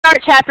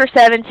start Chapter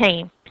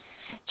 17.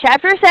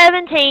 Chapter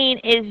 17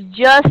 is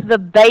just the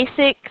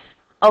basics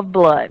of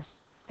blood.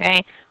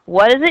 Okay?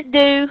 What does it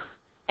do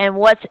and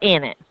what's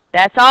in it?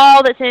 That's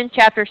all that's in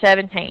Chapter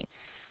 17.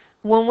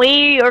 When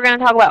we are going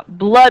to talk about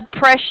blood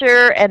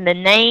pressure and the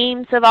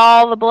names of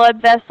all the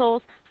blood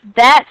vessels,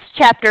 that's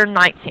Chapter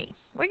 19.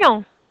 We're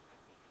going,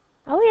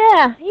 oh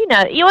yeah, you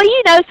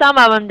know some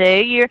of them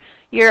do.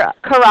 Your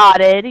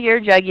carotid, your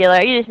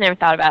jugular, you just never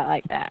thought about it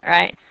like that,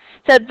 right?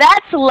 So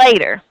that's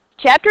later.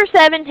 Chapter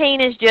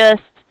 17 is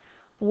just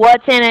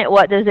what's in it,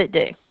 what does it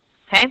do,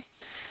 okay?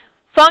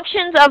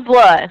 Functions of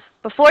blood.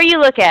 Before you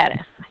look at it,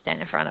 I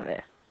stand in front of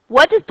it.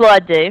 What does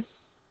blood do?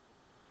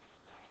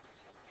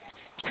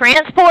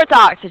 Transports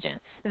oxygen.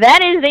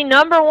 That is the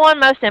number one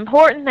most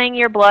important thing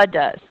your blood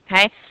does,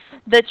 okay?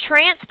 The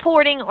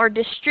transporting or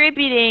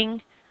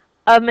distributing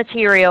of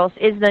materials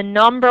is the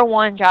number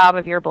one job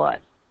of your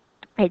blood.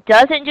 It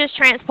doesn't just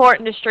transport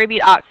and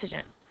distribute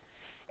oxygen.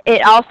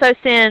 It also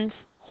sends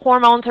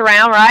hormones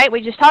around, right?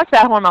 We just talked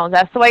about hormones.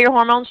 That's the way your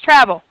hormones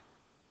travel.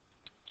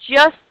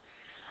 Just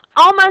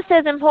almost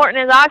as important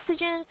as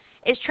oxygen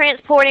is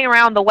transporting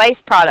around the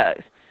waste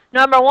products.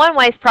 Number one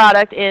waste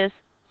product is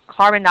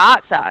carbon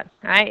dioxide,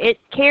 right? It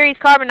carries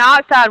carbon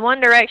dioxide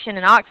one direction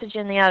and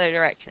oxygen the other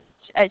direction.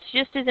 It's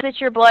just as if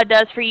your blood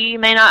does for you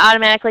may not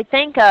automatically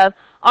think of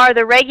are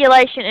the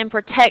regulation and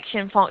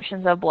protection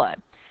functions of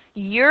blood.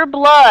 Your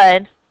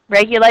blood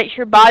regulates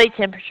your body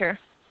temperature.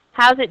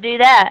 How does it do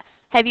that?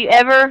 Have you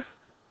ever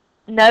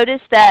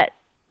noticed that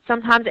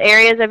sometimes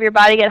areas of your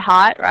body get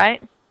hot,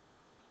 right?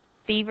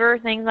 Fever,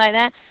 things like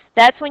that.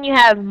 That's when you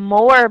have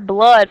more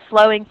blood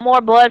flowing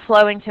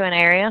to an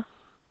area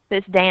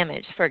that's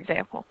damaged, for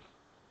example.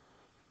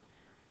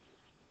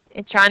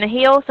 It's trying to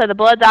heal, so the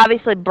blood's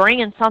obviously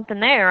bringing something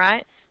there,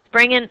 right? It's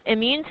bringing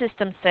immune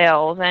system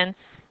cells and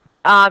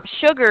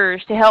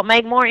sugars to help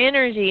make more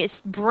energy. It's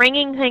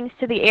bringing things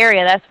to the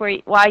area.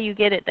 That's why you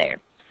get it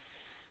there.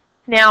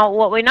 Now,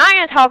 what we're not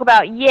going to talk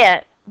about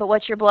yet, but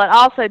what your blood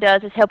also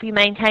does is help you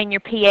maintain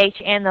your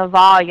pH and the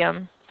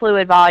volume,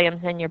 fluid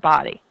volumes in your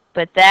body.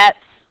 But that's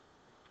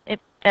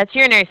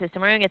urinary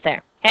system. We're going to get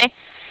there, okay?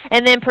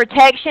 And then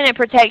protection, it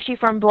protects you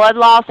from blood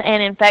loss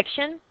and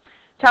infection.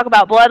 Talk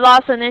about blood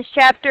loss in this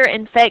chapter.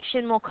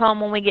 Infection will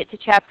come when we get to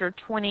Chapter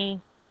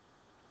 21.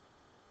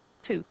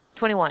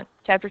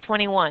 Chapter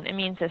 21,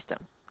 immune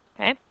system,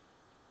 okay?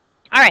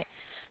 All right,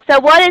 so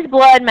what is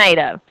blood made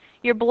of?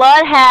 Your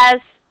blood has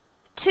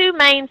two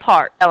main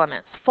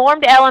elements.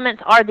 Formed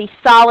elements are the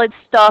solid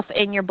stuff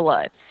in your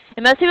blood.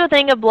 And most people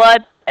think of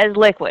blood as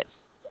liquid.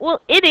 Well,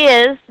 it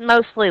is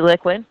mostly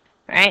liquid,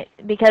 right?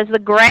 Because the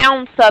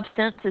ground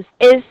substance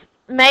is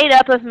made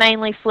up of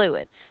mainly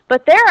fluid.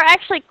 But there are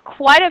actually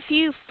quite a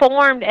few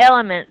formed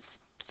elements,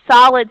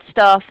 solid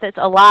stuff that's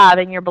alive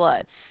in your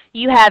blood.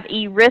 You have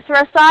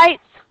erythrocytes,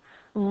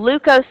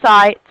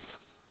 leukocytes,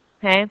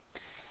 okay,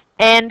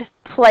 and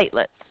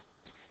platelets.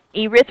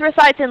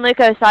 Erythrocytes and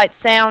leukocytes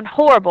sound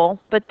horrible,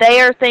 but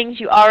they are things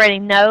you already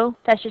know.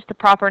 That's just the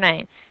proper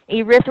name.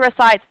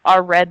 Erythrocytes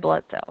are red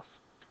blood cells.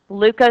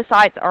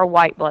 Leukocytes are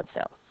white blood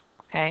cells.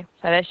 Okay,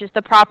 so that's just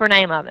the proper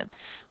name of them.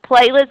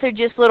 Platelets are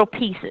just little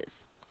pieces,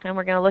 and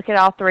we're going to look at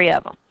all three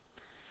of them.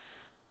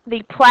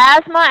 The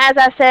plasma, as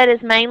I said, is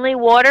mainly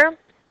water,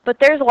 but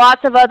there's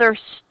lots of other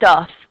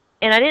stuff.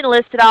 And I didn't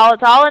list it all.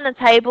 It's all in the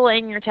table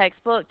in your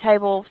textbook,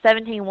 table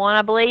 17.1,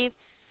 I believe.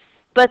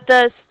 But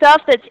the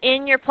stuff that's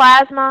in your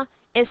plasma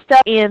is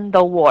stuff in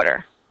the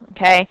water,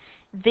 okay?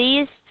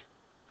 These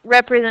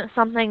represent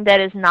something that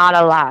is not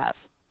alive.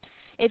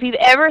 If you've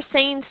ever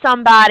seen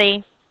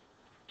somebody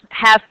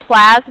have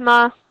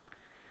plasma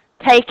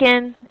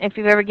taken, if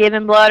you've ever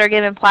given blood or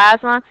given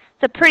plasma,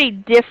 it's a pretty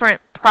different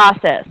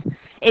process.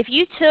 If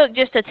you took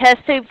just a test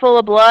tube full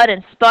of blood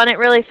and spun it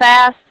really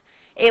fast,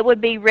 it would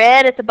be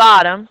red at the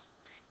bottom,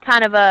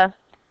 kind of a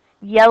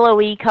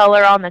yellowy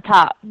color on the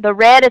top. The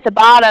red at the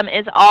bottom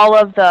is all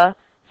of the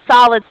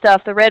solid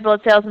stuff, the red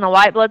blood cells and the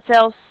white blood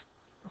cells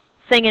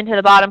sinking to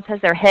the bottom because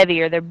they're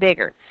heavier, they're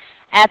bigger.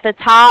 At the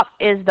top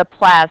is the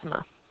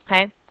plasma,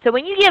 okay? So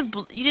when you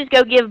just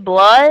go give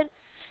blood,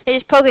 they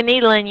just poke a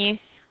needle in you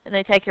and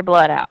they take your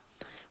blood out.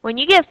 When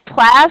you give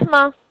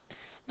plasma,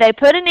 they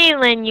put a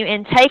needle in you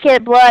and take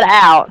blood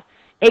out.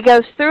 It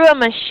goes through a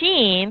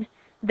machine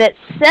that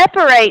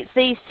separates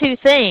these two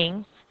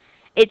things.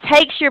 It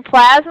takes your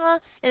plasma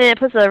and then it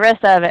puts the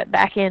rest of it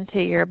back into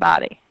your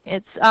body.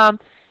 It's I'm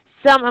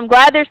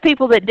glad there's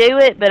people that do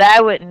it, but I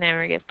would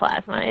never give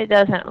plasma. It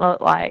doesn't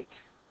look like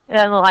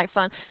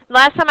fun.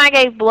 Last time I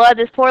gave blood,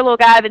 this poor little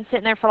guy had been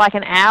sitting there for like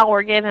an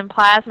hour giving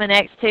plasma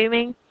next to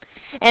me,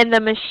 and the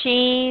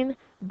machine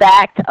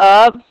backed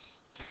up.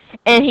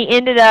 And he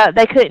ended up,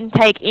 they couldn't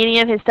take any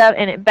of his stuff,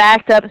 and it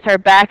backed up and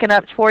started backing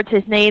up towards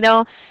his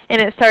needle,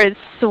 and it started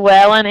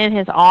swelling in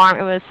his arm.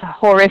 It was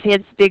horrific. He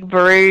had this big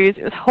bruise.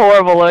 It was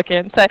horrible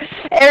looking. So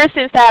ever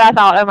since that, I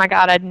thought, oh, my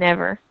God, I'd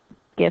never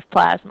give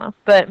plasma.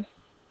 But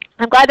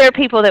I'm glad there are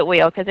people that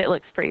will because it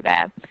looks pretty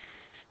bad.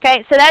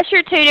 Okay, so that's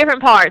your two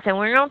different parts, and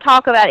we're going to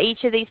talk about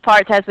each of these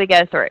parts as we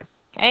go through.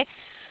 Okay,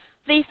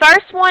 The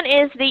first one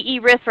is the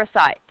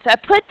erythrocyte. So I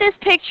put this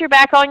picture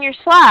back on your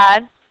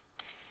slide,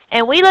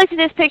 and we looked at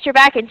this picture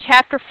back in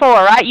Chapter 4,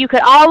 right? You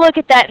could all look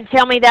at that and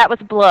tell me that was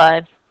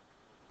blood,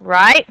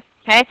 right?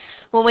 Okay.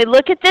 When we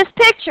look at this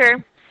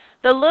picture,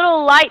 the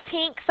little light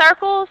pink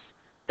circles,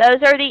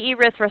 those are the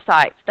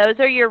erythrocytes. Those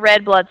are your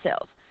red blood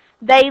cells.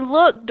 They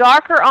look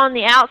darker on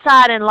the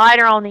outside and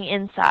lighter on the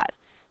inside.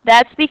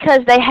 That's because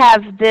they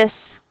have this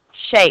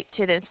shape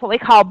to them. It's what we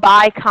call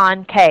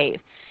biconcave.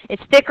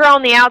 It's thicker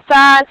on the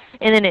outside,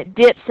 and then it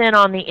dips in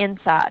on the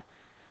inside.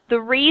 The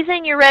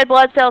reason your red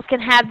blood cells can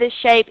have this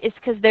shape is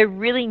because they're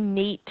really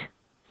neat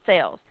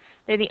cells.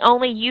 They're the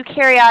only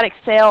eukaryotic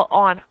cell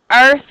on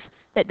Earth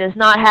that does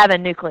not have a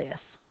nucleus.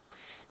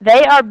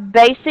 They are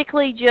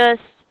basically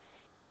just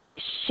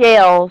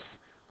shells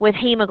with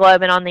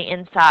hemoglobin on the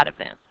inside of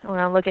them. We're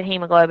going to look at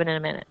hemoglobin in a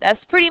minute.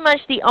 That's pretty much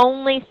the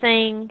only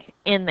thing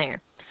in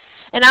there.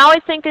 And I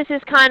always think this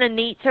is kind of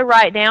neat to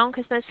write down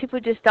because most people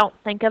just don't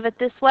think of it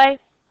this way.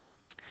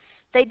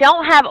 They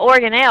don't have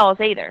organelles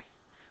either.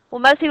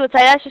 Well, most people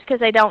say that's just because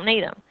they don't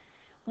need them.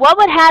 What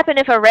would happen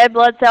if a red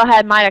blood cell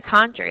had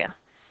mitochondria?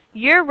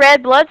 Your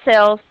red blood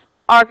cells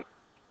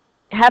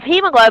have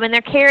hemoglobin.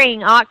 They're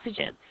carrying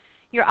oxygen.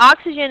 Your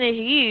oxygen is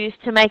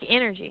used to make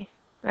energy,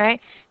 right?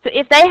 So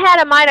if they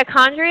had a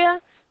mitochondria,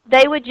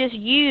 they would just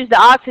use the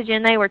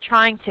oxygen they were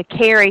trying to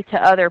carry to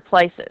other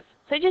places.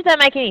 So it just doesn't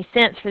make any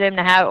sense for them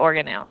to have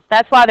organelles.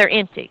 That's why they're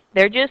empty.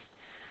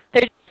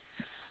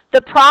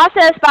 The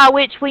process by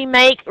which we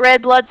make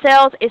red blood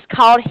cells is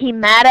called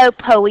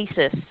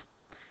hematopoiesis.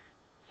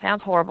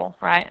 Sounds horrible,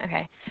 right?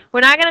 Okay. We're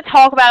not going to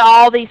talk about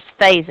all these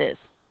phases,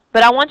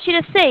 but I want you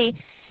to see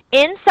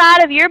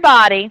inside of your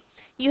body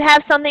you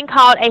have something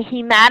called a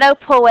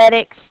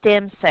hematopoietic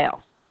stem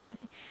cell.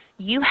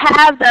 You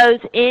have those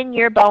in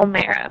your bone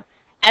marrow.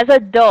 As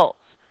adults,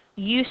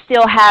 you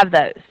still have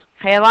those.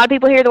 Okay, a lot of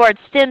people hear the word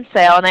stem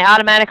cell and they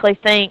automatically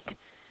think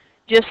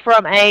just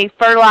from a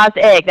fertilized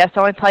egg. That's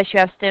the only place you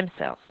have stem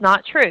cells.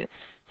 Not true.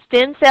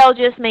 Stem cell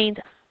just means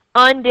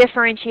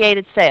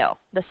undifferentiated cell.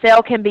 The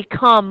cell can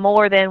become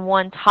more than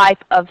one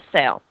type of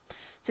cell.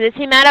 So this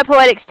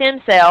hematopoietic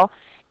stem cell,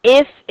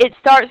 if it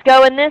starts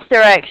going this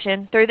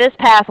direction through this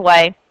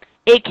pathway,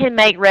 it can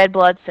make red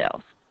blood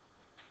cells.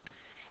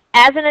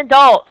 As an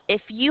adult,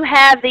 if you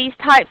have these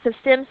types of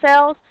stem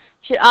cells,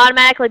 you should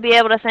automatically be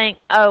able to think,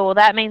 oh, well,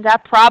 that means I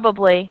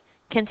probably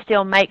can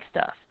still make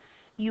stuff.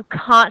 You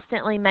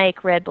constantly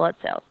make red blood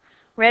cells.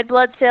 Red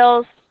blood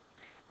cells,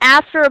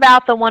 after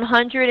about the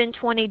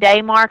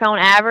 120-day mark on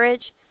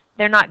average,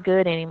 they're not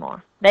good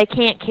anymore. They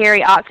can't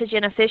carry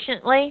oxygen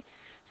efficiently,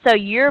 so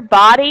your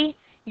body,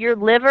 your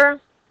liver,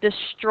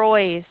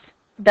 destroys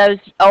those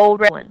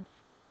old red ones.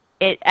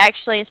 It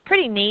actually is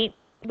pretty neat.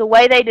 The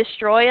way they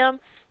destroy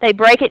them, they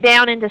break it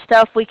down into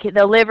stuff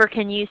the liver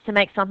can use to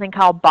make something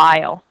called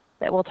bile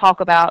that we'll talk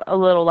about a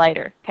little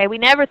later. Okay, we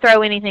never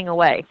throw anything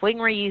away. If we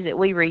can reuse it,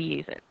 we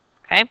reuse it.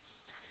 Okay?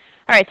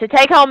 All right, so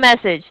take-home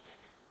message.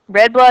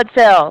 Red blood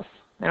cells,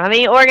 they don't have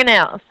any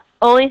organelles.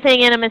 Only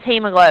thing in them is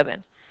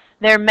hemoglobin.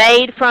 They're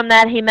made from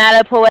that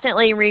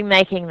hematopoiesis,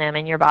 remaking them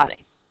in your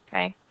body.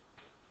 Okay?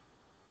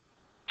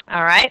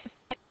 All right?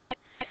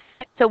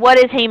 So what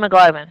is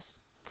hemoglobin?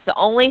 It's the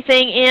only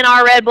thing in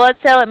our red blood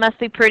cell. It must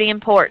be pretty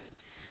important.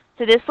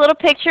 So this little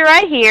picture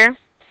right here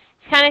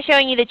is kind of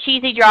showing you the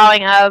cheesy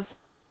drawing of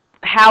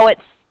how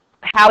it's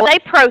a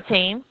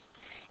protein.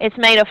 It's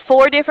made of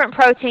 4 different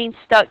proteins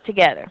stuck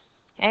together.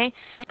 Okay?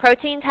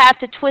 Proteins have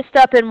to twist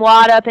up and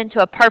wad up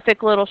into a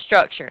perfect little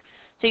structure.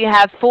 So you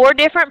have 4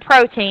 different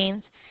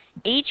proteins.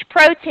 Each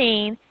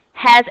protein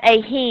has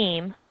a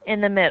heme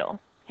in the middle.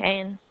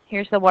 Okay? And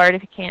here's the word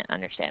if you can't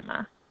understand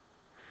my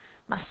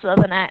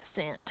southern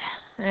accent.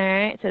 All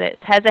right? So it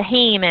has a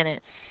heme in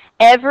it.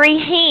 Every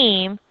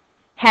heme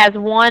has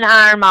 1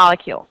 iron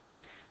molecule.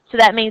 So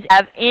that means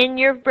in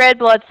your red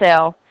blood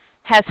cell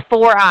has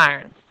 4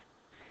 irons.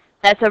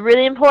 That's a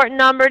really important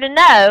number to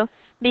know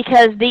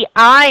because the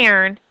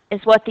iron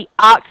is what the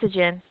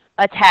oxygen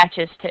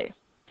attaches to.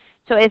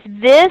 So if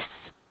this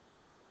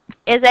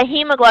is a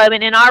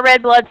hemoglobin in our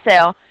red blood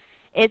cell,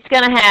 it's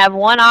going to have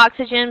 1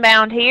 oxygen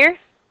bound here,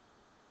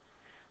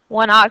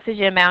 1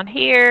 oxygen bound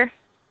here,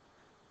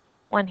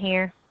 1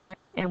 here,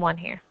 and 1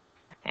 here.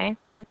 Okay?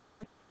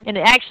 And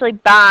it actually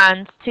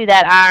binds to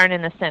that iron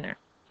in the center.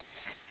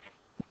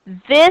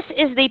 This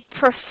is the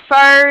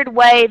preferred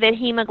way that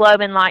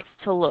hemoglobin likes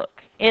to look.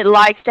 It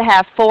likes to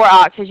have 4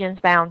 oxygens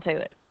bound to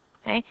it.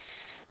 Okay?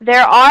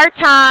 There are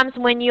times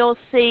when you'll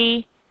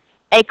see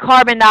a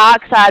carbon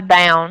dioxide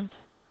bound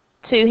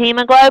to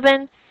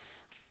hemoglobin,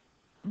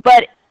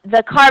 but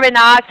the carbon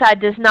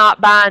dioxide does not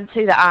bind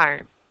to the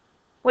iron,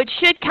 which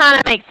should kind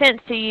of make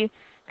sense to you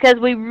because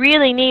we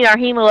really need our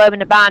hemoglobin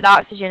to bind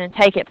oxygen and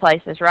take it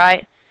places,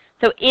 right?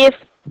 So if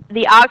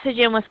the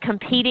oxygen was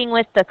competing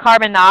with the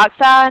carbon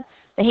dioxide,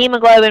 the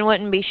hemoglobin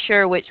wouldn't be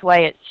sure which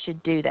way it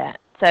should do that.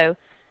 So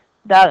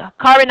the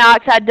carbon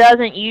dioxide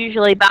doesn't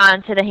usually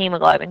bind to the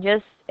hemoglobin,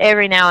 just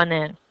every now and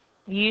then.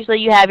 Usually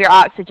you have your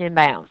oxygen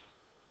bound.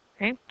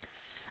 Okay?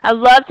 I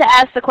love to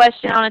ask the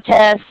question on a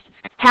test,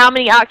 How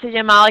many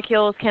oxygen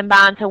molecules can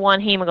bind to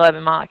one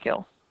hemoglobin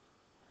molecule?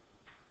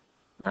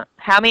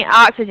 How many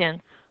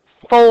oxygen?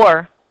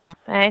 4.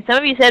 Okay. Some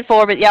of you said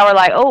 4, but y'all were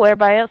like, oh,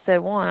 everybody else said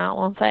 1. I don't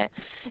want to say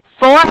it.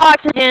 4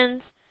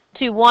 oxygens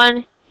to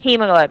 1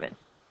 hemoglobin.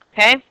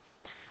 Okay.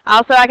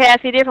 Also, I could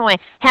ask you a different way.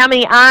 How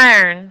many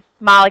iron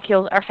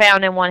molecules are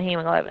found in 1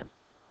 hemoglobin?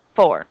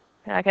 4.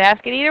 I could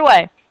ask it either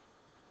way.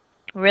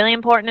 Really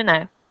important to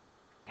know.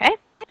 Okay.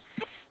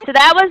 So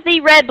that was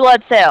the red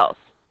blood cells.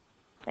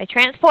 They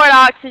transport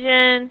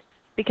oxygen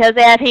because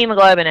they have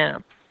hemoglobin in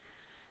them.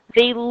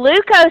 The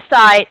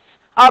leukocytes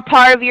are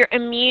part of your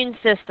immune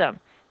system.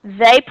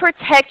 They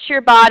protect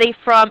your body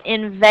from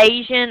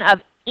invasion of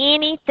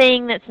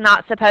anything that's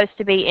not supposed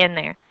to be in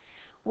there.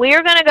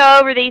 We're going to go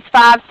over these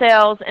 5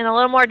 cells in a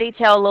little more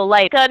detail a little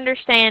later.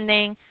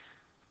 Understanding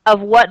of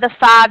what the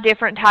 5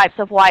 different types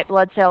of white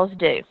blood cells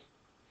do.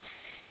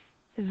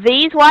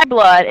 These white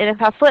blood, and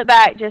if I flip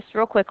back just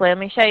real quickly, let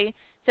me show you.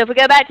 So if we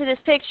go back to this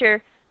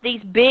picture,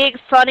 these big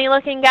funny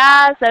looking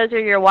guys, those are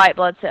your white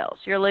blood cells,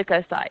 your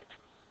leukocytes.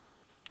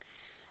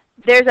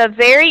 There's a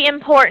very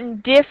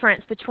important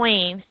difference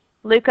between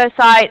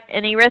leukocyte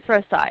and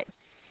erythrocyte.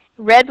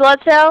 Red blood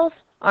cells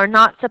are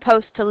not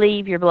supposed to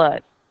leave your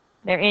blood.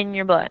 They're in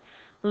your blood.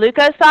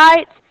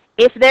 Leukocytes,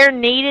 if they're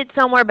needed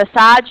somewhere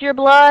besides your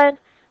blood,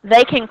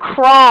 they can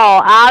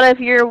crawl out of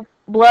your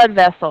blood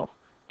vessel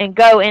and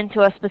go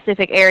into a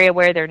specific area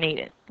where they're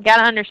needed. You've got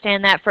to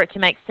understand that for it to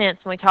make sense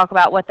when we talk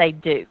about what they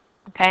do.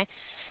 Okay?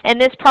 And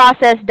this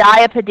process,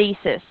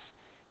 diapedesis,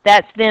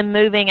 that's them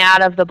moving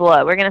out of the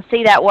blood. We're going to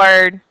see that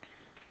word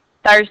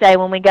Thursday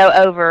when we go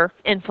over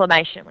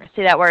inflammation. We're going to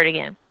see that word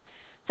again.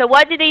 So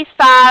what do these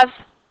 5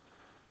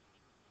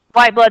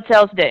 white blood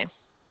cells do?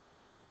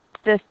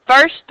 The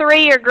first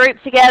 3 are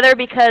grouped together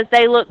because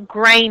they look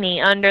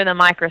grainy under the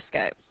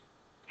microscope.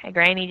 Okay,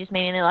 grainy just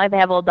meaning they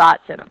have little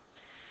dots in them.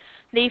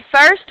 The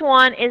first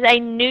one is a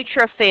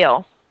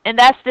neutrophil, and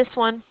that's this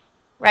one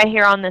right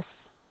here on this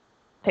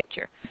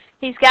picture.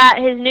 His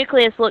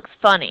nucleus looks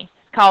funny.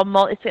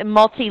 It's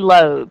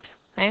multi-lobed.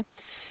 Okay?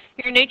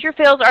 Your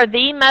neutrophils are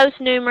the most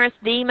numerous,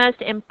 the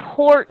most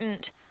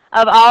important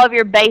of all of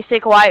your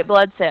basic white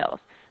blood cells.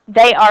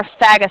 They are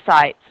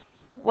phagocytes.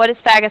 What does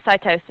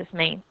phagocytosis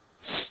mean?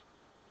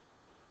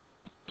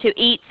 To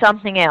eat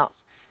something else.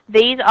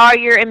 These are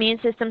your immune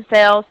system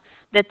cells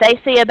that they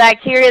see a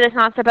bacteria that's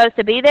not supposed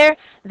to be there,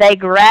 they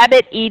grab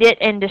it, eat it,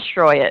 and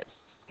destroy it.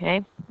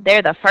 Okay?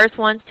 They're the first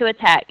ones to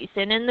attack. You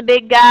send in the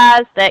big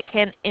guys that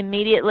can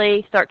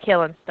immediately start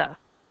killing stuff.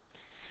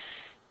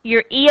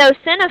 Your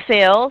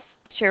eosinophils,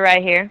 which are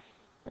right here,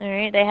 all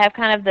right, they have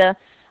kind of the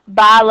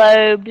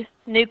bilobed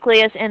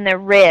nucleus and the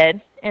red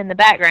in the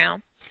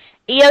background.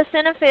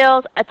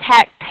 Eosinophils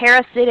attack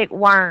parasitic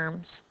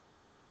worms.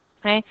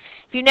 Okay?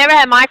 If you've never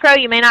had micro,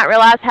 you may not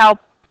realize how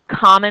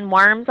common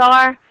worms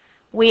are.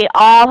 We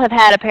all have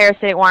had a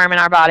parasitic worm in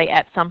our body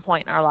at some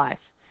point in our life.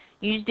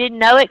 You just didn't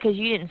know it because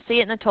you didn't see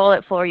it in the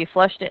toilet floor. You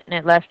flushed it and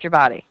it left your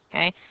body.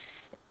 Okay?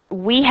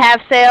 We have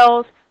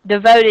cells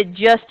devoted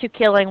just to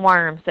killing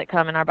worms that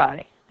come in our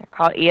body. They're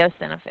called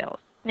eosinophils.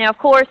 Now, of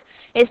course,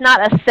 it's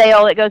not a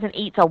cell that goes and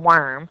eats a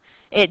worm.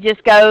 It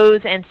just goes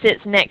and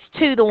sits next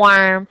to the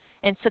worm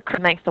and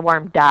makes the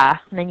worm die.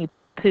 And then you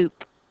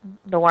poop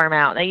the worm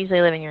out. They usually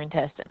live in your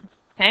intestines.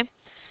 Okay?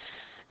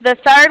 The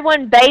third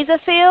one,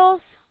 basophils.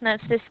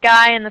 That's this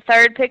guy in the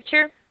third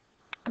picture.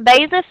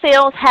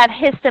 Basophils have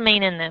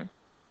histamine in them.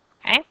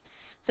 Okay?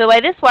 So the way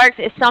this works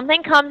is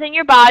something comes in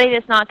your body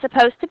that's not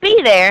supposed to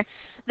be there.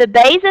 The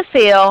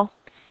basophil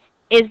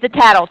is the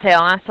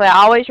tattletale. That's why I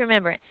always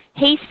remember it.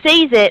 He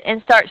sees it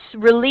and starts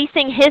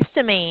releasing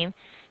histamine,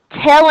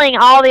 telling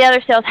all the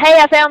other cells, hey,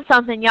 I found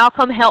something. Y'all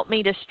come help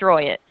me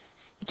destroy it.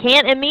 He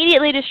can't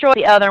immediately destroy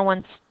the other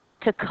ones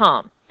to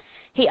come.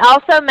 He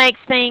also makes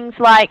things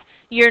like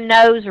your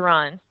nose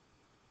run.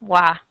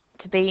 Why?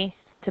 To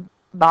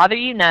bother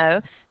you?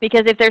 No.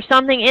 Because if there's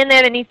something in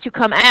there that needs to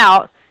come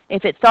out,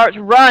 if it starts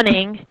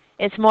running,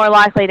 it's more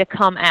likely to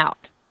come out.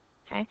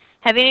 Okay?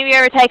 Have any of you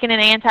ever taken an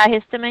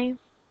antihistamine?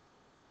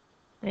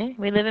 Yeah,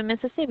 we live in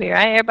Mississippi,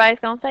 right? Everybody's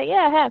going to say,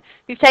 yeah, I have.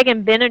 If you've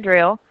taken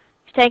Benadryl,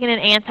 you've taken an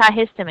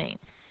antihistamine.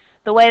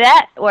 The way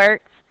that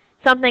works,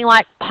 something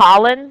like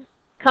pollen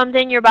comes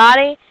in your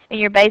body and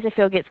your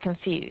basophil gets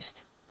confused.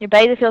 Your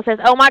basophil says,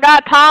 oh my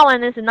God, pollen,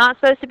 this is not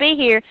supposed to be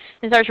here,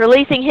 and starts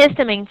releasing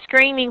histamine,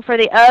 screaming for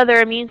the other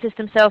immune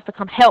system cells to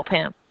come help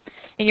him.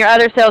 And your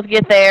other cells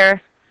get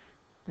there,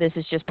 this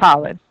is just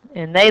pollen.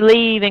 And they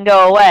leave and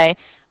go away,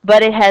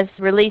 but it has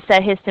released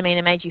that histamine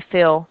and made you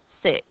feel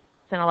sick.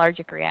 It's an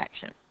allergic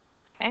reaction.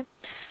 Okay?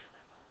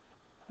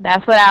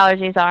 That's what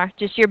allergies are,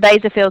 just your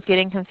basophils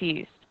getting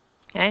confused.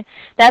 Okay?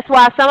 That's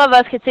why some of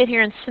us could sit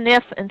here and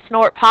sniff and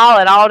snort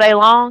pollen all day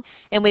long,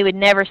 and we would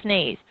never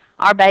sneeze.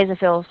 Our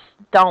basophils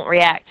don't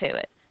react to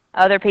it.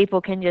 Other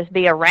people can just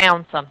be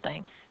around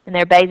something, and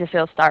their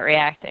basophils start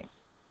reacting.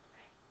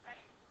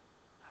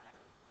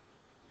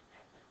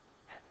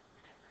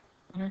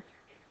 Mm-hmm.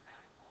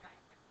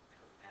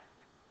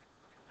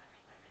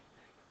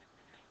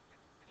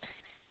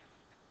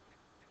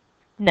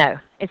 No,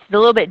 it's a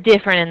little bit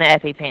different in the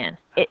EpiPen.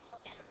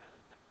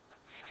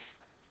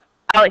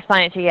 I'll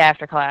explain it to you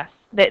after class.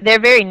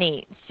 They're very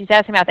neat. She's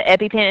asking about the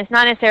EpiPen. It's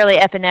not necessarily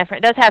epinephrine.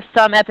 It does have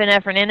some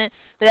epinephrine in it,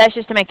 but that's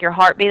just to make your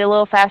heart beat a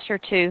little faster,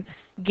 to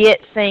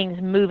get things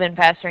moving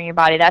faster in your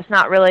body. That's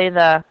not really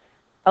the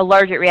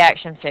allergic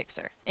reaction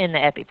fixer in the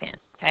EpiPen.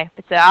 Okay,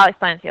 so I'll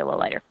explain it to you a little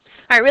later.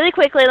 All right, really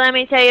quickly, let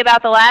me tell you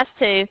about the last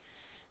two.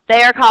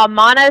 They are called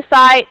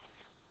lymphocytes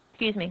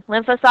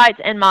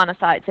and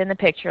monocytes in the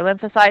picture.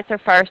 Lymphocytes are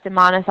first and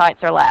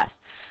monocytes are last.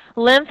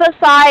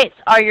 Lymphocytes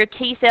are your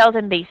T cells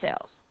and B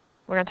cells.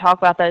 We're going to talk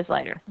about those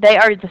later. They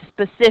are the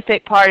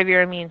specific part of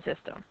your immune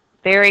system.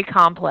 Very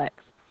complex.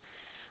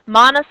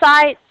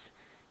 Monocytes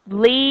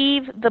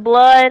leave the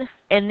blood,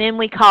 and then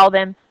we call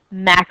them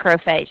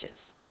macrophages.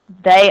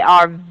 They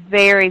are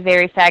very,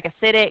 very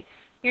phagocytic.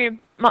 Your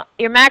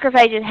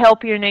macrophages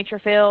help your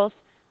neutrophils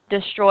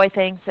destroy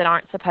things that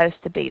aren't supposed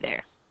to be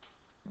there.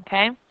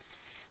 Okay?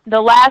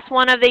 The last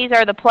one of these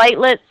are the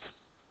platelets.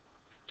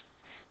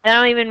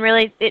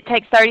 It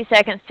takes 30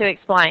 seconds to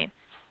explain.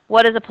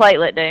 What does a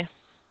platelet do?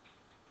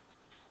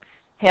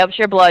 Helps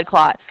your blood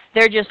clot.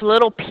 They're just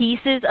little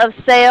pieces of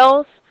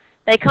cells.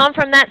 They come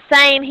from that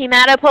same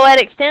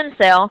hematopoietic stem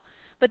cell,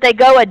 but they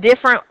go a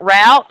different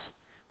route,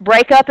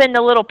 break up into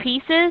little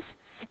pieces,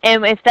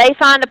 and if they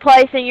find a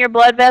place in your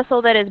blood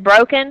vessel that is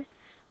broken,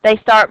 they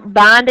start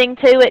binding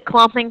to it,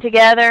 clumping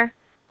together,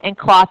 and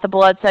clot the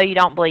blood so you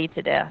don't bleed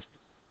to death.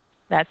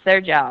 That's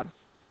their job.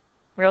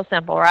 Real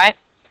simple, right?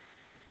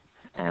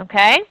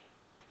 Okay.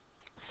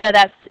 So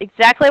that's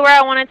exactly where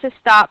I wanted to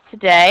stop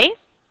today.